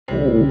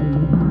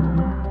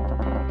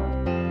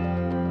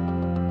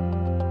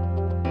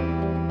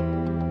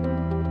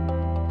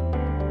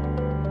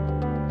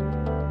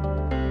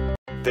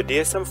The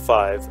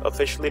DSM-5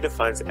 officially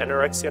defines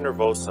anorexia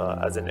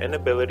nervosa as an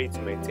inability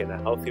to maintain a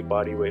healthy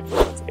body weight for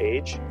one's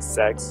age,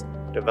 sex,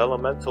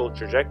 developmental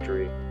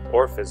trajectory,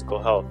 or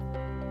physical health.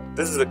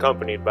 This is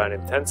accompanied by an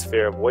intense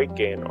fear of weight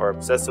gain or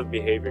obsessive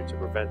behavior to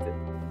prevent it.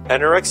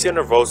 Anorexia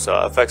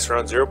nervosa affects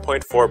around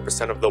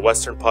 0.4% of the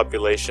Western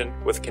population,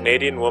 with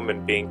Canadian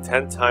women being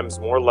 10 times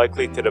more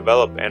likely to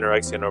develop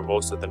anorexia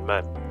nervosa than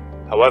men.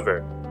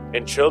 However,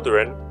 in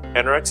children,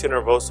 anorexia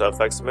nervosa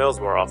affects males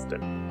more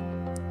often.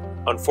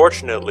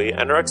 Unfortunately,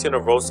 anorexia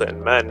nervosa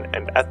in men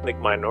and ethnic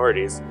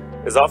minorities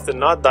is often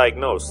not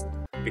diagnosed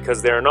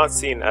because they are not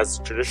seen as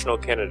traditional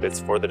candidates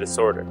for the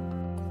disorder.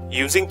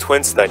 Using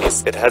twin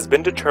studies, it has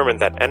been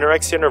determined that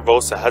anorexia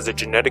nervosa has a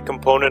genetic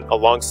component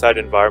alongside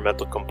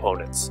environmental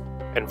components.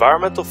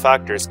 Environmental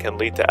factors can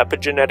lead to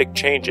epigenetic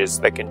changes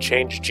that can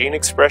change gene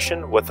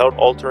expression without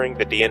altering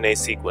the DNA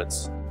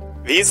sequence.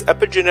 These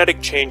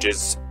epigenetic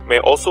changes may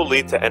also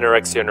lead to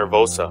anorexia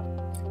nervosa.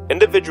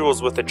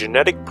 Individuals with a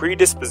genetic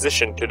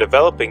predisposition to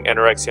developing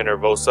anorexia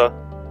nervosa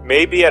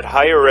may be at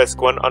higher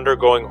risk when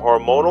undergoing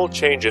hormonal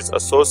changes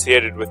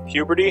associated with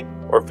puberty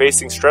or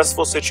facing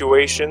stressful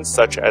situations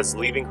such as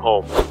leaving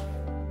home.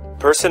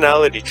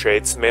 Personality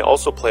traits may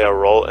also play a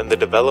role in the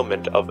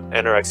development of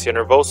anorexia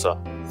nervosa.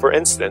 For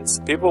instance,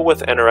 people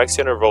with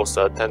anorexia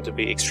nervosa tend to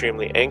be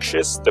extremely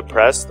anxious,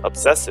 depressed,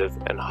 obsessive,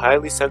 and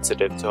highly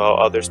sensitive to how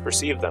others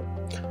perceive them.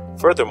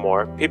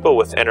 Furthermore, people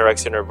with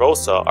anorexia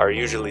nervosa are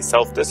usually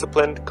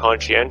self-disciplined,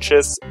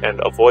 conscientious, and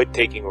avoid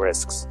taking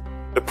risks.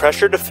 The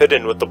pressure to fit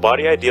in with the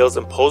body ideals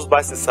imposed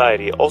by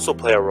society also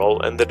play a role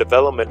in the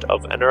development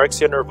of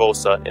anorexia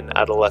nervosa in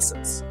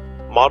adolescence.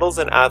 Models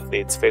and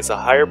athletes face a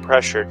higher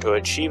pressure to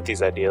achieve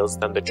these ideals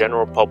than the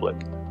general public,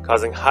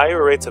 causing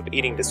higher rates of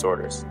eating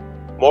disorders.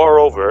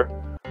 Moreover,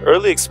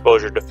 early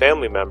exposure to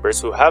family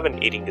members who have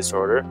an eating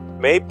disorder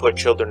may put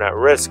children at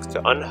risk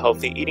to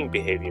unhealthy eating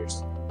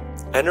behaviors.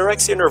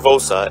 Anorexia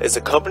nervosa is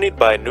accompanied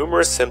by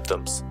numerous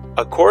symptoms.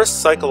 A core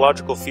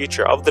psychological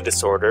feature of the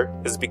disorder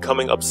is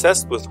becoming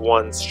obsessed with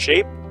one's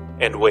shape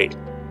and weight.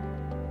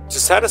 To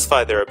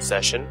satisfy their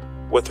obsession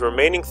with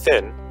remaining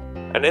thin,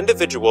 an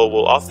individual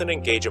will often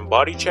engage in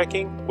body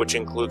checking, which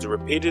includes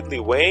repeatedly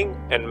weighing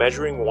and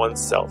measuring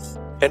oneself.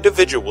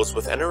 Individuals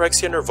with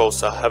anorexia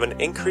nervosa have an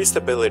increased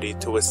ability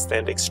to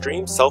withstand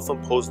extreme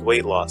self-imposed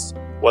weight loss,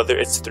 whether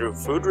it's through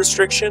food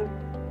restriction,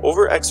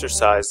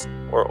 over-exercise,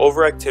 or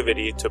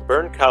overactivity to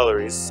burn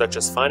calories, such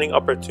as finding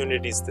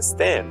opportunities to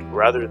stand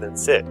rather than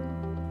sit.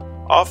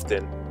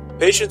 Often,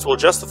 patients will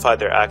justify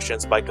their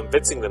actions by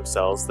convincing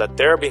themselves that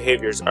their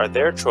behaviors are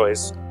their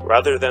choice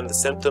rather than the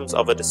symptoms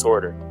of a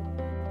disorder.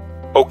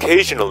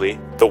 Occasionally,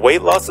 the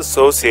weight loss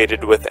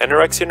associated with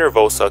anorexia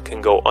nervosa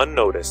can go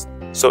unnoticed,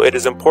 so it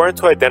is important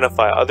to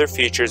identify other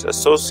features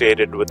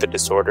associated with the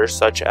disorder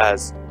such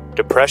as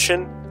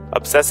depression,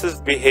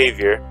 obsessive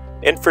behavior,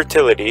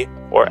 infertility,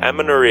 or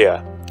amenorrhea,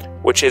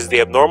 which is the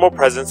abnormal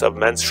presence of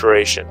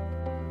menstruation.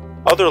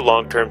 Other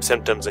long-term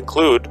symptoms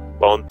include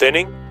bone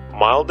thinning,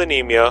 mild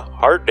anemia,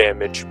 heart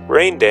damage,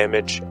 brain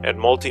damage, and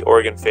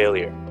multi-organ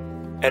failure.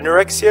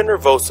 Anorexia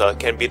nervosa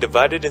can be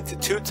divided into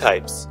two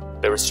types,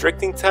 the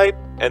restricting type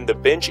and the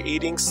binge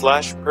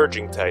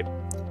eating/purging type.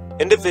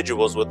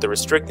 Individuals with the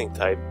restricting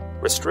type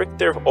restrict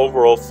their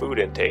overall food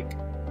intake.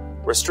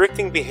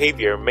 Restricting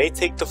behavior may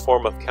take the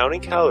form of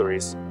counting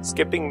calories,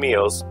 skipping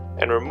meals,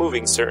 and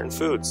removing certain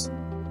foods,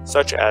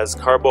 such as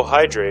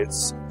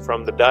carbohydrates,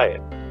 from the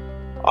diet.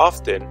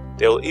 Often,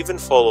 they will even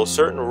follow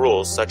certain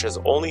rules such as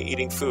only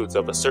eating foods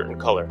of a certain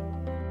color.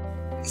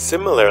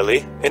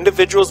 Similarly,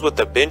 individuals with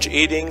the binge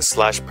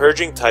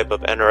eating/purging type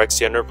of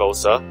anorexia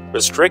nervosa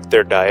restrict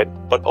their diet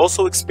but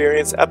also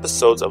experience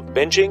episodes of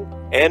binging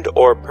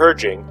and/or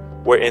purging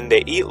wherein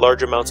they eat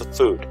large amounts of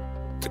food.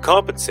 To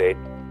compensate,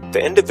 the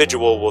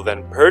individual will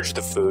then purge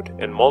the food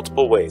in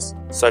multiple ways,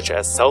 such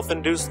as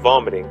self-induced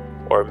vomiting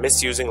or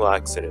misusing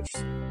laxatives.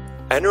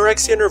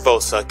 Anorexia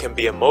nervosa can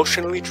be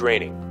emotionally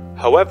draining.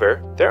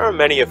 However, there are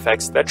many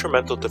effects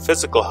detrimental to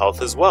physical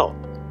health as well.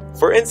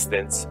 For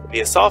instance,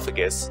 the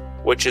esophagus,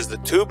 which is the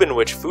tube in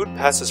which food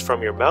passes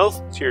from your mouth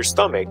to your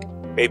stomach,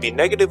 may be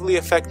negatively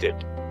affected.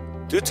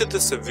 Due to the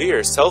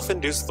severe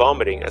self-induced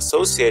vomiting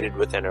associated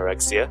with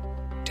anorexia,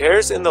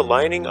 tears in the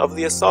lining of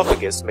the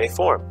esophagus may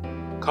form,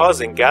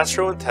 causing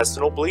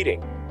gastrointestinal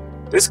bleeding.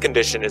 This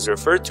condition is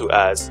referred to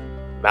as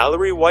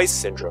Mallory-Weiss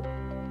Syndrome.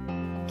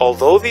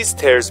 Although these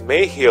tears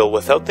may heal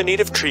without the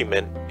need of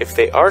treatment, if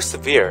they are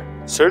severe,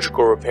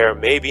 surgical repair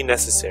may be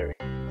necessary.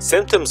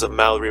 Symptoms of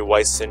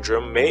Mallory-Weiss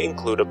Syndrome may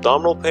include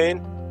abdominal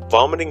pain,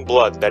 vomiting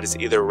blood that is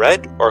either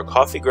red or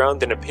coffee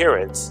ground in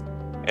appearance,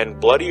 and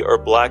bloody or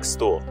black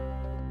stool.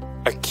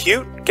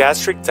 Acute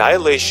gastric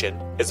dilation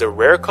is a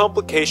rare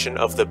complication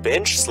of the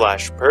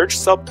binge/purge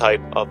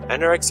subtype of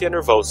anorexia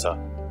nervosa.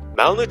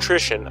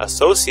 Malnutrition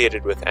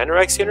associated with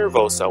anorexia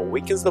nervosa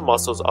weakens the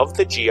muscles of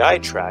the GI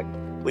tract,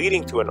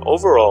 leading to an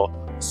overall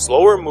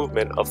slower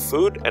movement of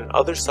food and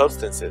other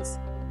substances.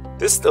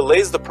 This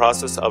delays the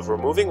process of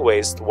removing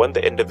waste when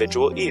the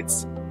individual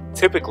eats.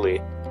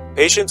 Typically,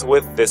 patients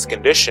with this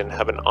condition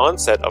have an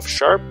onset of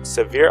sharp,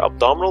 severe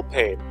abdominal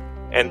pain,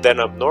 and then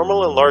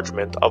abnormal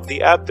enlargement of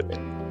the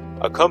abdomen,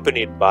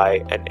 accompanied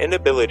by an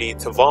inability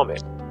to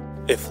vomit.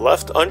 If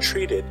left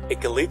untreated,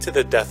 it can lead to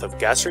the death of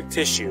gastric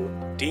tissue,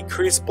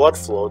 decreased blood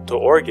flow to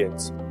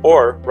organs,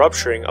 or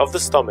rupturing of the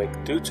stomach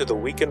due to the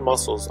weakened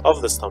muscles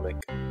of the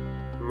stomach.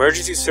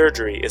 Emergency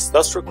surgery is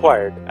thus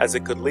required as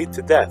it could lead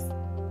to death.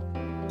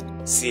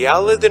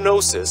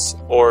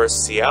 Sialadenosis or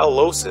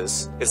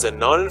sialosis is a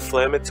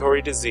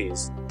non-inflammatory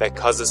disease that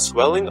causes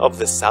swelling of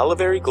the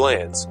salivary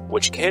glands,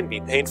 which can be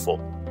painful.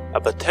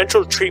 A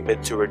potential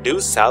treatment to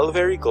reduce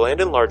salivary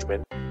gland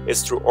enlargement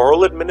is through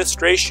oral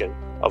administration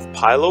of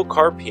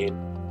pilocarpine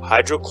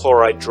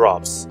hydrochloride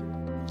drops.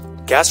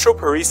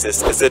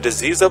 Gastroparesis is a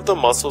disease of the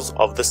muscles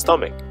of the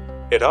stomach.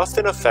 It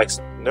often affects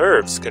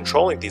nerves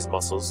controlling these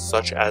muscles,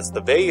 such as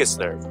the vagus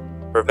nerve,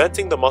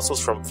 preventing the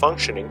muscles from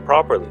functioning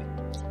properly.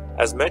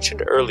 As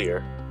mentioned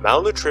earlier,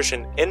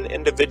 malnutrition in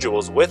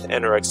individuals with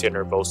anorexia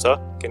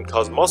nervosa can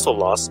cause muscle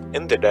loss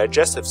in the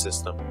digestive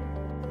system.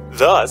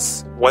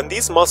 Thus, when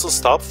these muscles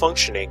stop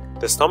functioning,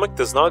 the stomach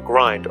does not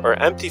grind or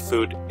empty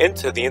food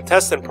into the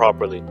intestine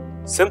properly.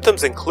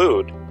 Symptoms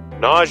include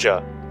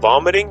nausea,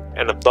 vomiting,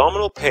 and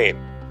abdominal pain.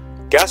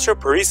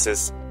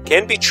 Gastroparesis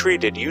can be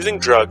treated using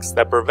drugs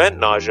that prevent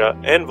nausea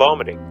and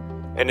vomiting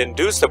and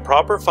induce the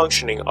proper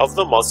functioning of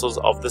the muscles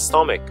of the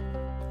stomach.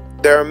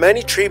 There are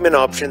many treatment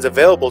options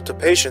available to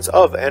patients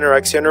of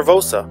anorexia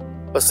nervosa,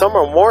 but some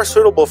are more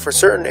suitable for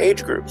certain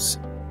age groups.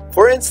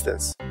 For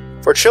instance,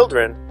 for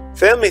children,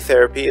 family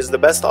therapy is the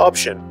best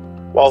option,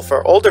 while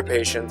for older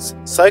patients,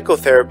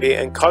 psychotherapy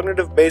and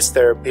cognitive-based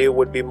therapy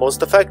would be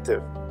most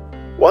effective.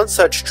 One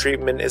such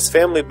treatment is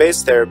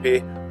family-based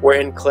therapy,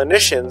 wherein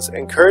clinicians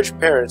encourage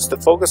parents to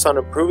focus on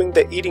improving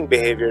the eating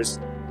behaviors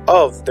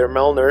of their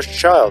malnourished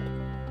child.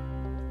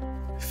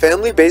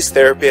 Family-based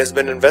therapy has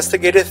been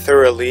investigated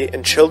thoroughly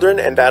in children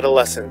and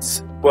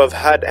adolescents who have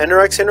had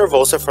anorexia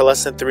nervosa for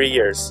less than 3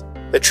 years.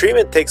 The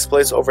treatment takes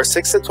place over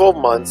 6 to 12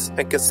 months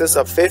and consists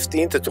of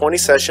 15 to 20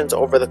 sessions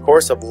over the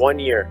course of 1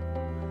 year.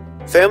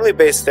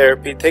 Family-based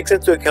therapy takes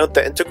into account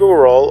the integral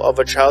role of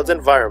a child's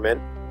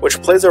environment,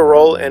 which plays a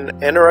role in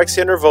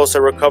anorexia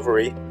nervosa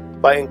recovery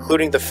by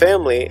including the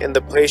family in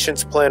the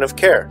patient's plan of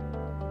care.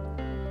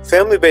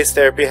 Family-based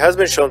therapy has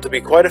been shown to be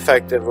quite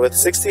effective, with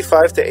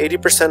 65 to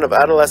 80% of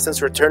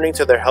adolescents returning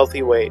to their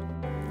healthy weight.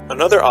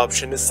 Another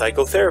option is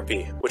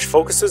psychotherapy, which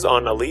focuses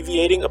on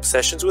alleviating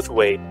obsessions with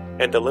weight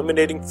and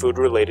eliminating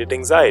food-related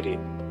anxiety.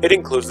 It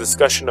includes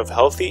discussion of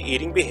healthy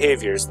eating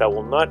behaviors that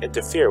will not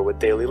interfere with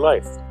daily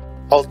life.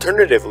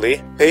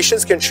 Alternatively,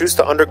 patients can choose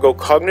to undergo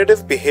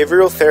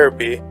cognitive-behavioral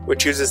therapy,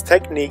 which uses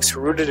techniques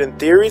rooted in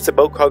theories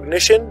about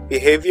cognition,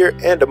 behavior,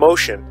 and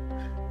emotion.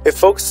 It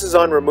focuses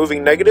on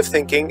removing negative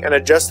thinking and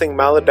adjusting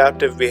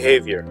maladaptive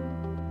behavior.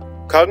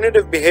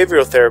 Cognitive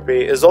behavioral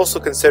therapy is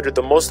also considered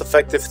the most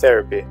effective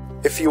therapy.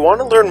 If you want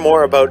to learn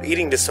more about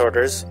eating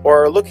disorders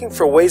or are looking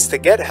for ways to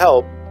get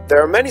help,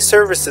 there are many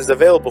services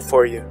available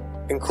for you,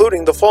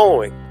 including the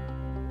following: